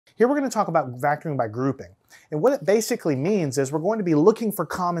Here we're going to talk about factoring by grouping. And what it basically means is we're going to be looking for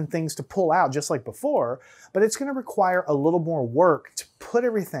common things to pull out just like before, but it's going to require a little more work to put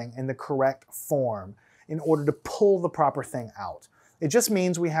everything in the correct form in order to pull the proper thing out. It just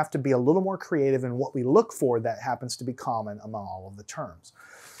means we have to be a little more creative in what we look for that happens to be common among all of the terms.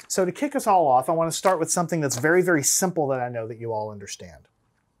 So to kick us all off, I want to start with something that's very, very simple that I know that you all understand.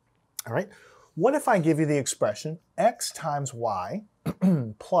 All right, what if I give you the expression x times y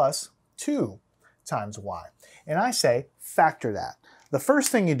plus 2 times y? And I say factor that. The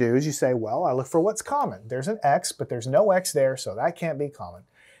first thing you do is you say, well, I look for what's common. There's an x, but there's no x there, so that can't be common.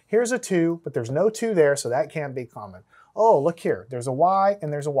 Here's a 2, but there's no 2 there, so that can't be common. Oh, look here, there's a y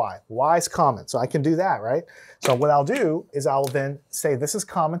and there's a y. Y is common, so I can do that, right? So what I'll do is I'll then say this is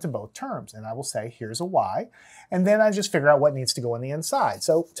common to both terms, and I will say here's a y, and then I just figure out what needs to go on the inside.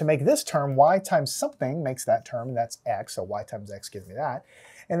 So to make this term, y times something makes that term, and that's x, so y times x gives me that.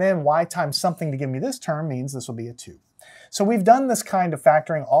 And then y times something to give me this term means this will be a 2. So we've done this kind of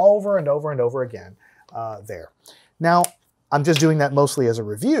factoring over and over and over again there. Now, I'm just doing that mostly as a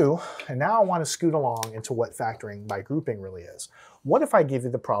review, and now I want to scoot along into what factoring by grouping really is. What if I give you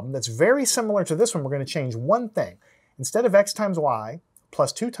the problem that's very similar to this one? We're going to change one thing. Instead of x times y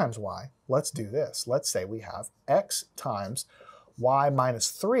plus 2 times y, let's do this. Let's say we have x times y minus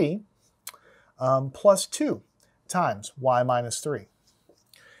 3 plus 2 times y minus 3.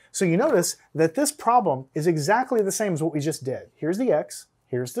 So you notice that this problem is exactly the same as what we just did. Here's the x,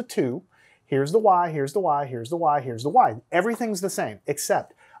 here's the 2, here's the y, here's the y, here's the y, here's the y. Everything's the same,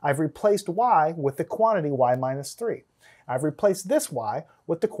 except I've replaced y with the quantity y minus 3. I've replaced this y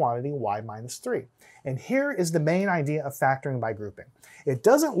with the quantity y minus 3. And here is the main idea of factoring by grouping. It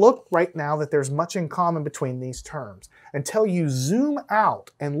doesn't look right now that there's much in common between these terms until you zoom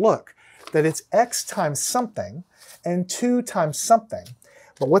out and look that it's x times something and 2 times something.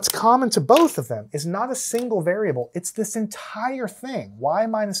 But what's common to both of them is not a single variable, it's this entire thing. Y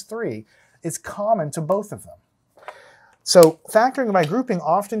minus 3 is common to both of them. So factoring by grouping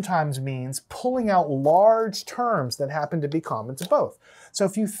oftentimes means pulling out large terms that happen to be common to both. So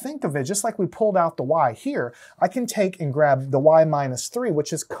if you think of it, just like we pulled out the y here, I can take and grab the y minus 3,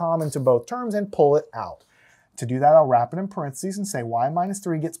 which is common to both terms, and pull it out. To do that, I'll wrap it in parentheses and say y minus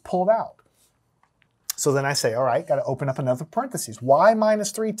 3 gets pulled out. So then I say, all right, got to open up another parentheses. Y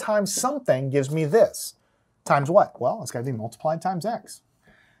minus 3 times something gives me this. Times what? Well, it's got to be multiplied times x.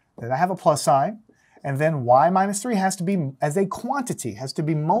 Then I have a plus sign, and then y minus 3 has to be, as a quantity, has to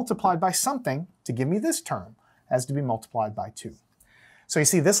be multiplied by something to give me this term, has to be multiplied by 2. So you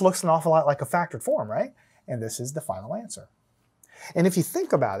see, this looks an awful lot like a factored form, right? And this is the final answer. And if you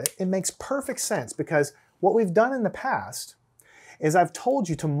think about it, it makes perfect sense, because what we've done in the past is I've told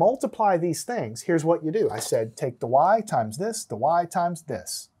you to multiply these things. Here's what you do. I said, take the y times this, the y times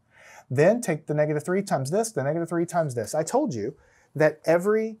this. Then take the negative 3 times this, the negative 3 times this. I told you that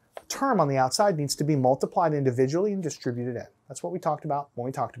every term on the outside needs to be multiplied individually and distributed in. That's what we talked about when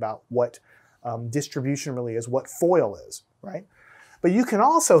we talked about what distribution really is, what FOIL is, right? But you can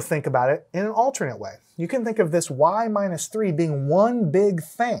also think about it in an alternate way. You can think of this y minus 3 being one big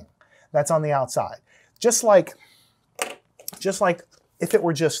thing that's on the outside. Just like if it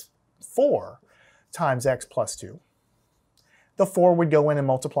were just 4 times x plus 2, the 4 would go in and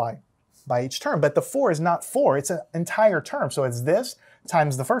multiply by each term. But the 4 is not 4, it's an entire term. So it's this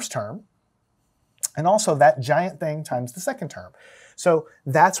times the first term, and also that giant thing times the second term. So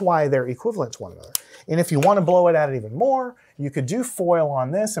that's why they're equivalent to one another. And if you want to blow it out even more, you could do FOIL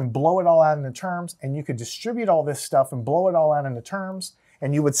on this and blow it all out into terms, and you could distribute all this stuff and blow it all out into terms,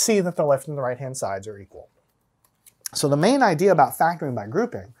 and you would see that the left and the right-hand sides are equal. So the main idea about factoring by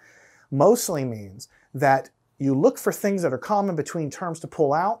grouping mostly means that you look for things that are common between terms to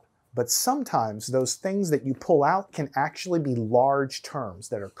pull out, but sometimes those things that you pull out can actually be large terms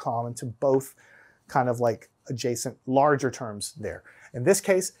that are common to both kind of like adjacent larger terms there. In this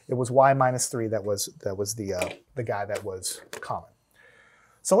case, it was y minus 3 that was the guy that was common.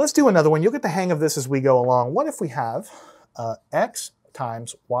 So let's do another one. You'll get the hang of this as we go along. What if we have x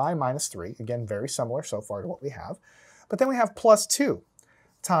times y minus 3, again, very similar so far to what we have, but then we have plus 2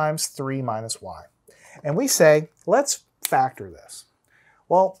 times 3 minus y. And we say, let's factor this.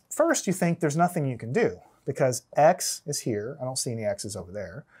 Well, first you think there's nothing you can do, because x is here. I don't see any x's over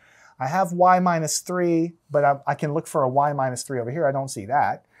there. I have y minus 3, but I can look for a y minus 3 over here. I don't see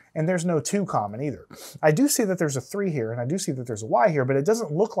that. And there's no 2 common either. I do see that there's a 3 here, and I do see that there's a y here, but it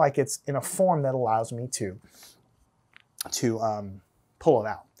doesn't look like it's in a form that allows me to pull it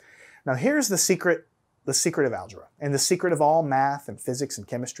out. Now here's the secret of algebra, and the secret of all math and physics and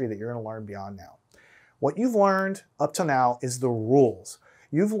chemistry that you're going to learn beyond now. What you've learned up till now is the rules.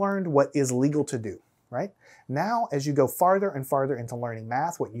 You've learned what is legal to do, right? Now, as you go farther and farther into learning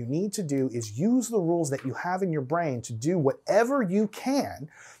math, what you need to do is use the rules that you have in your brain to do whatever you can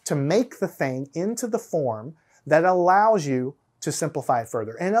to make the thing into the form that allows you to simplify it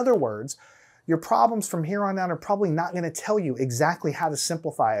further. In other words, your problems from here on out are probably not going to tell you exactly how to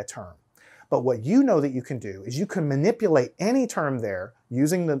simplify a term. But what you know that you can do is you can manipulate any term there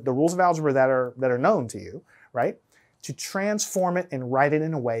using the rules of algebra that are known to you, right? To transform it and write it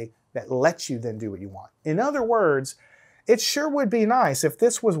in a way that lets you then do what you want. In other words, it sure would be nice if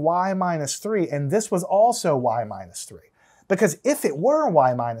this was y minus 3 and this was also y minus 3. Because if it were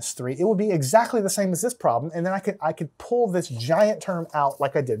y minus 3, it would be exactly the same as this problem, and then I could pull this giant term out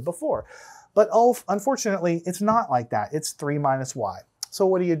like I did before. But oh, unfortunately, it's not like that. It's 3 minus y. So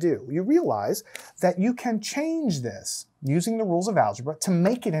what do? You realize that you can change this using the rules of algebra to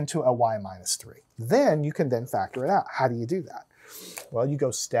make it into a y minus 3. Then you can then factor it out. How do you do that? Well, you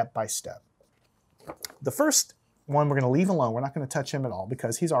go step by step. The first one we're going to leave alone. We're not going to touch him at all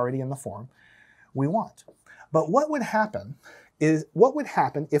because he's already in the form we want. But what would happen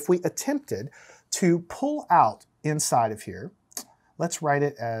if we attempted to pull out inside of here? Let's write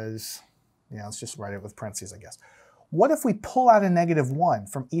it as, let's just write it with parentheses, I guess. What if we pull out a -1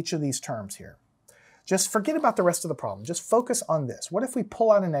 from each of these terms here? Just forget about the rest of the problem. Just focus on this. What if we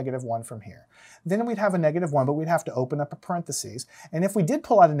pull out a -1 from here? Then we'd have a -1, but we'd have to open up a parentheses. And if we did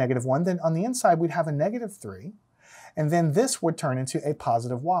pull out a -1, then on the inside we'd have a -3. And then this would turn into a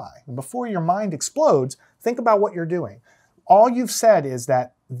positive y. And before your mind explodes, think about what you're doing. All you've said is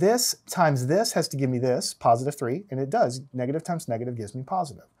that this times this has to give me this, positive 3, and it does. Negative times negative gives me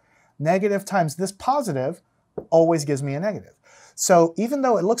positive. Negative times this positive always gives me a negative. So even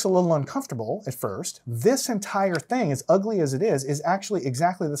though it looks a little uncomfortable at first, this entire thing, as ugly as it is actually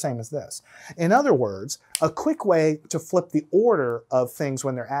exactly the same as this. In other words, a quick way to flip the order of things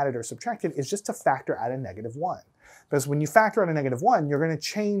when they're added or subtracted is just to factor out a -1. Because when you factor out a -1, you're going to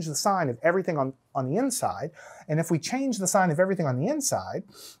change the sign of everything on the inside. And if we change the sign of everything on the inside,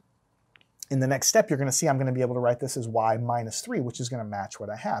 in the next step, you're going to see I'm going to be able to write this as y minus 3, which is going to match what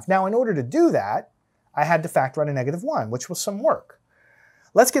I have. Now, in order to do that, I had to factor out a -1, which was some work.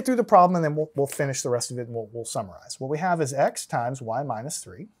 Let's get through the problem, and then we'll finish the rest of it, and we'll summarize. What we have is x times y minus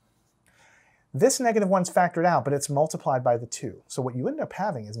 3. This -1's factored out, but it's multiplied by the 2. So what you end up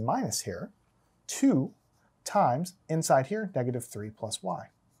having is minus here, 2 times, inside here, -3 plus y.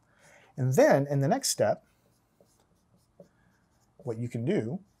 And then, in the next step, what you can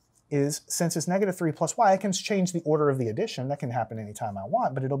do is, since it's -3 plus y, I can change the order of the addition. That can happen anytime I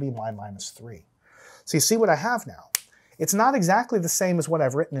want, but it'll be y minus 3. So you see what I have now. It's not exactly the same as what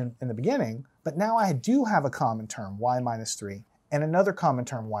I've written in the beginning, but now I do have a common term, y minus 3, and another common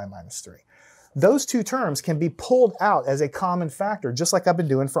term, y minus 3. Those two terms can be pulled out as a common factor, just like I've been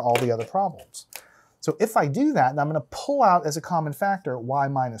doing for all the other problems. So if I do that, and I'm going to pull out as a common factor y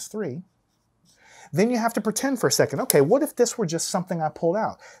minus 3, then you have to pretend for a second, okay, what if this were just something I pulled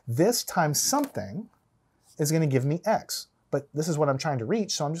out? This times something is going to give me x, but this is what I'm trying to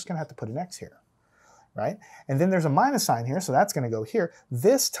reach, so I'm just going to have to put an x here, right? And then there's a minus sign here, so that's going to go here.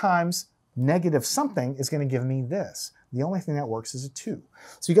 This times negative something is going to give me this. The only thing that works is a 2.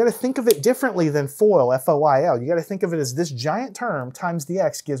 So you got to think of it differently than FOIL, F-O-I-L. You got to think of it as this giant term times the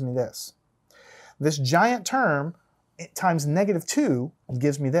x gives me this. This giant term times -2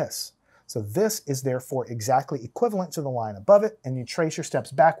 gives me this. So this is therefore exactly equivalent to the line above it, and you trace your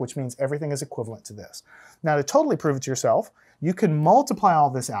steps back, which means everything is equivalent to this. Now to totally prove it to yourself, you can multiply all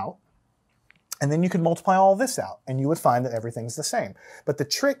this out, and then you can multiply all this out, and you would find that everything's the same. But the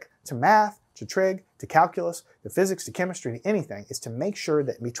trick to math, to trig, to calculus, to physics, to chemistry, to anything, is to make sure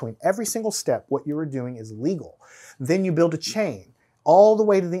that between every single step, what you are doing is legal. Then you build a chain all the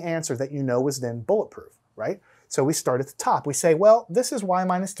way to the answer that you know is then bulletproof, right? So we start at the top. We say, well, this is y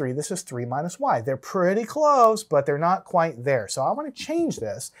minus 3, this is 3 minus y. They're pretty close, but they're not quite there. So I want to change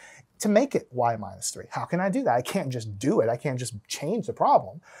this to make it y minus 3. How can I do that? I can't just do it. I can't just change the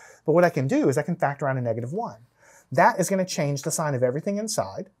problem. But what I can do is I can factor out a -1. That is going to change the sign of everything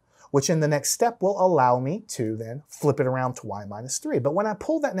inside, which in the next step will allow me to then flip it around to y minus 3. But when I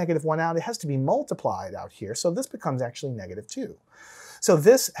pull that -1 out, it has to be multiplied out here, so this becomes actually -2. So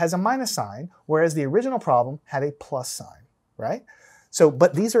this has a minus sign, whereas the original problem had a plus sign, right? So,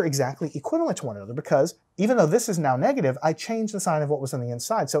 but these are exactly equivalent to one another because even though this is now negative, I changed the sign of what was on the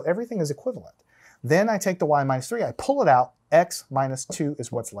inside, so everything is equivalent. Then I take the y minus 3, I pull it out, x minus 2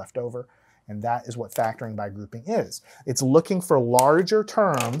 is what's left over, and that is what factoring by grouping is. It's looking for larger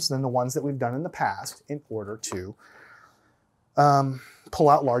terms than the ones that we've done in the past in order to pull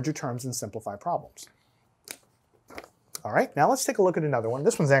out larger terms and simplify problems. All right, now let's take a look at another one.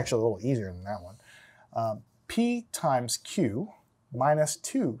 This one's actually a little easier than that one. P times Q minus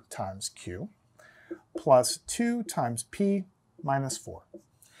 2 times Q plus 2 times P minus 4.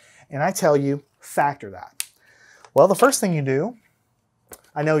 And I tell you, factor that. Well, the first thing you do,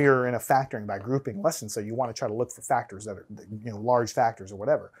 I know you're in a factoring by grouping lesson, so you want to try to look for factors that are, large factors or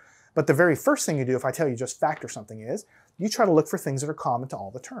whatever. But the very first thing you do if I tell you just factor something is, you try to look for things that are common to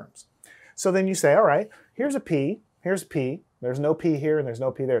all the terms. So then you say, all right, here's a P, here's a P, there's no P here and there's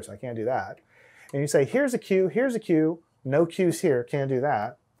no P there, so I can't do that. And you say, here's a Q, no Q's here, can't do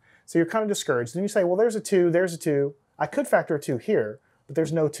that. So you're kind of discouraged. Then you say, well, there's a 2, there's a 2. I could factor a 2 here, but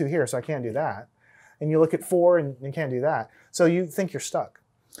there's no 2 here, so I can't do that. And you look at 4 and you can't do that. So you think you're stuck.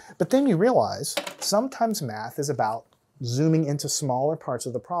 But then you realize sometimes math is about zooming into smaller parts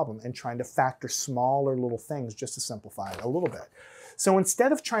of the problem and trying to factor smaller little things just to simplify it a little bit. So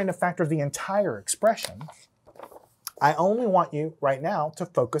instead of trying to factor the entire expression, I only want you right now to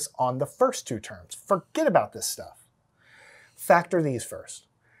focus on the first 2 terms. Forget about this stuff. Factor these first.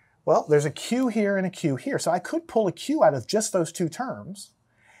 Well, there's a Q here and a Q here, so I could pull a Q out of just those 2 terms,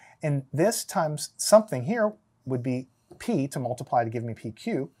 and this times something here would be P to multiply to give me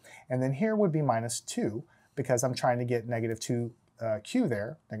PQ, and then here would be minus 2 because I'm trying to get negative 2 Q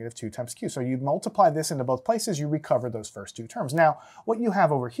there, negative 2 times Q. So you multiply this into both places, you recover those first 2 terms. Now, what you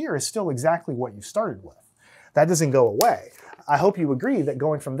have over here is still exactly what you started with. That doesn't go away. I hope you agree that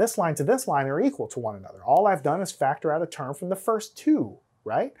going from this line to this line are equal to one another. All I've done is factor out a term from the first 2,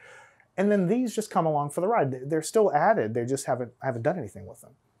 right? And then these just come along for the ride. They're still added, they just I haven't done anything with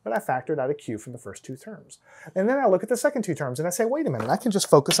them. But I factored out a Q from the first 2 terms. And then I look at the second 2 terms and I say, wait a minute, I can just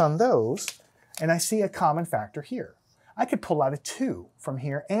focus on those and I see a common factor here. I could pull out a 2 from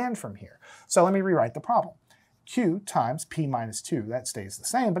here and from here. So let me rewrite the problem. Q times P minus 2, that stays the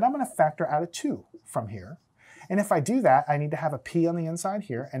same, but I'm going to factor out a 2 from here. And if I do that, I need to have a P on the inside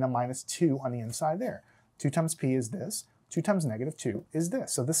here and a minus 2 on the inside there. 2 times P is this. 2 times negative 2 is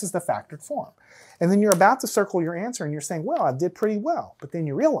this. So this is the factored form. And then you're about to circle your answer and you're saying, well, I did pretty well. But then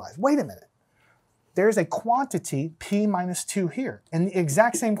you realize, wait a minute. There's a quantity P minus 2 here, and the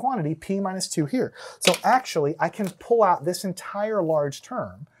exact same quantity P minus 2 here. So actually, I can pull out this entire large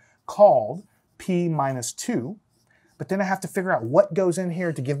term called P minus 2, but then I have to figure out what goes in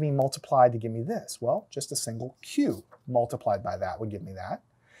here to give me multiplied to give me this. Well, just a single Q multiplied by that would give me that.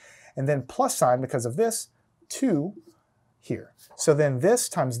 And then plus sign, because of this, 2 here. So then this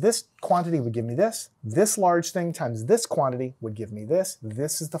times this quantity would give me this. This large thing times this quantity would give me this.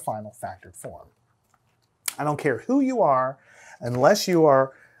 This is the final factored form. I don't care who you are, unless you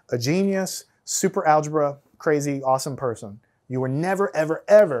are a genius, super algebra, crazy, awesome person. You are never, ever,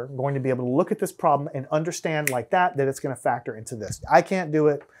 ever going to be able to look at this problem and understand like that it's going to factor into this. I can't do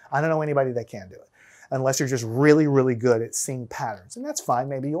it. I don't know anybody that can do it, unless you're just really, really good at seeing patterns. And that's fine.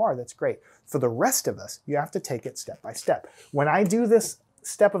 Maybe you are. That's great. For the rest of us, you have to take it step by step. When I do this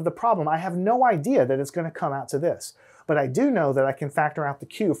step of the problem, I have no idea that it's going to come out to this. But I do know that I can factor out the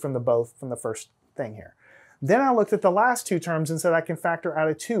Q from the first thing here. Then I looked at the last 2 terms and said I can factor out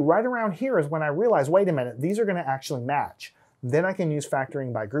a 2. Right around here is when I realized, wait a minute, these are going to actually match. Then I can use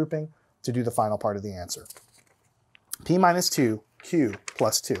factoring by grouping to do the final part of the answer. P minus 2, Q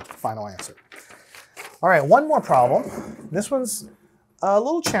plus 2, final answer. All right, one more problem. This one's a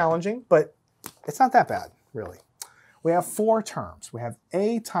little challenging, but it's not that bad, really. We have 4 terms. We have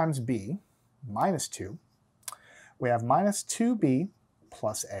A times B minus 2. We have minus 2B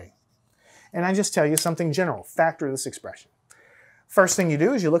plus A. And I just tell you something general. Factor this expression. First thing you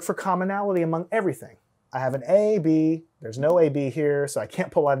do is you look for commonality among everything. I have an A, B. There's no AB here, so I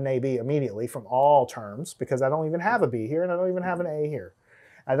can't pull out an AB immediately from all terms because I don't even have a B here and I don't even have an A here.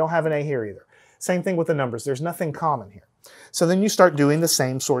 I don't have an A here either. Same thing with the numbers. There's nothing common here. So then you start doing the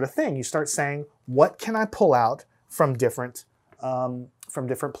same sort of thing. You start saying, what can I pull out from different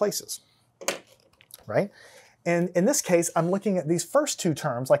places, right? And in this case, I'm looking at these first 2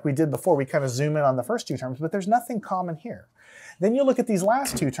 terms like we did before. We kind of zoom in on the first 2 terms, but there's nothing common here. Then you look at these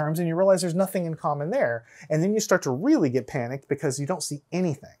last 2 terms and you realize there's nothing in common there. And then you start to really get panicked because you don't see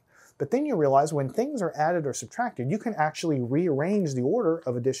anything. But then you realize when things are added or subtracted, you can actually rearrange the order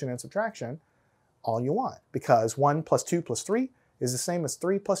of addition and subtraction all you want, because 1 plus 2 plus 3 is the same as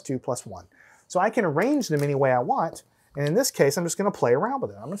 3 plus 2 plus 1. So I can arrange them any way I want. And in this case, I'm just going to play around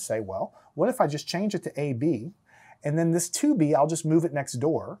with it. I'm going to say, well, what if I just change it to AB, and then this 2B, I'll just move it next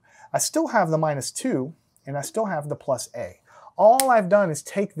door. I still have the minus 2, and I still have the plus A. All I've done is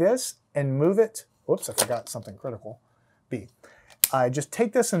take this and move it. Whoops, I forgot something critical. B. I just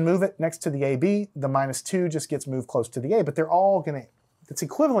take this and move it next to the AB. The minus 2 just gets moved close to the A, but they're all going to, it's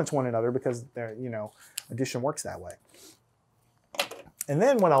equivalent to one another because they're, Addition works that way. And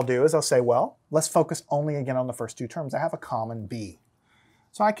then what I'll do is I'll say, well, let's focus only again on the first two terms. I have a common b.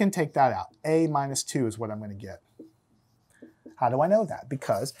 So I can take that out. A minus 2 is what I'm going to get. How do I know that?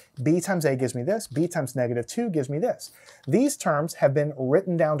 Because b times a gives me this, b times negative 2 gives me this. These terms have been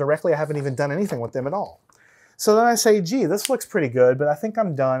written down directly. I haven't even done anything with them at all. So then I say, gee, this looks pretty good, but I think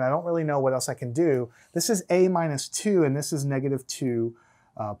I'm done. I don't really know what else I can do. This is a minus 2, and this is negative 2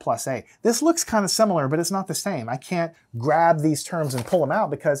 plus a. This looks kind of similar, but it's not the same. I can't grab these terms and pull them out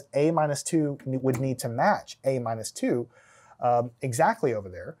because a minus 2 would need to match a minus 2 exactly over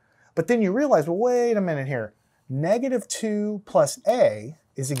there. But then you realize, well, wait a minute here. Negative 2 plus a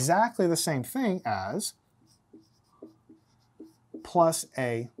is exactly the same thing as plus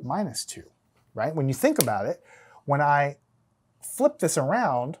a minus 2, right? When you think about it, when I flip this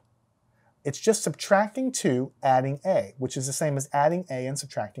around, it's just subtracting 2, adding a, which is the same as adding a and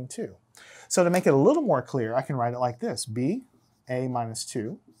subtracting 2. So to make it a little more clear, I can write it like this, b, a minus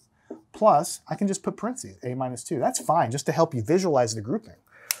 2, plus, I can just put parentheses, a minus 2. That's fine, just to help you visualize the grouping.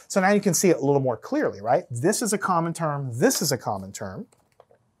 So now you can see it a little more clearly, right? This is a common term, this is a common term.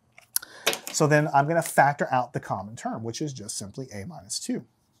 So then I'm going to factor out the common term, which is just simply a minus 2.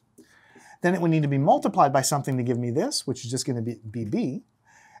 Then it would need to be multiplied by something to give me this, which is just going to be b.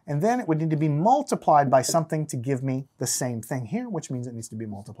 And then it would need to be multiplied by something to give me the same thing here, which means it needs to be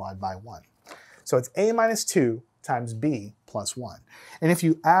multiplied by 1. So it's a minus 2 times b plus 1. And if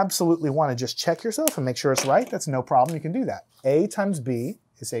you absolutely want to just check yourself and make sure it's right, that's no problem. You can do that. A times b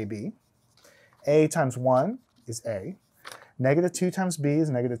is ab. A times 1 is a. Negative 2 times b is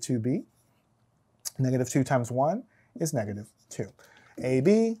negative 2b. Negative 2 times 1 is negative 2.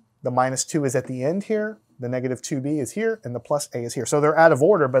 ab, the minus 2 is at the end here, the negative 2b is here, and the plus a is here. So they're out of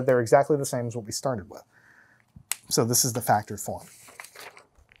order, but they're exactly the same as what we started with. So this is the factored form.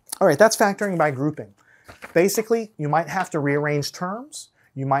 All right, that's factoring by grouping. Basically, you might have to rearrange terms.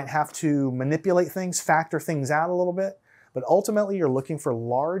 You might have to manipulate things, factor things out a little bit. But ultimately, you're looking for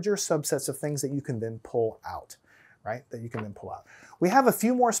larger subsets of things that you can then pull out, right? That you can then pull out. We have a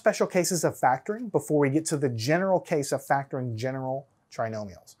few more special cases of factoring before we get to the general case of factoring general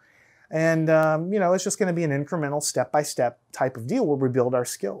trinomials. And, you know, it's just going to be an incremental step-by-step type of deal where we build our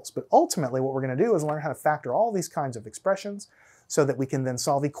skills. But ultimately, what we're going to do is learn how to factor all these kinds of expressions so that we can then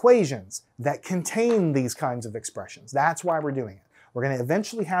solve equations that contain these kinds of expressions. That's why we're doing it. We're going to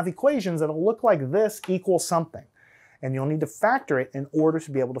eventually have equations that'll look like this equals something. And you'll need to factor it in order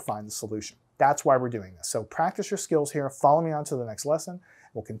to be able to find the solution. That's why we're doing this. So practice your skills here. Follow me on to the next lesson.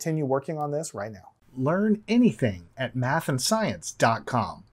 We'll continue working on this right now. Learn anything at mathandscience.com.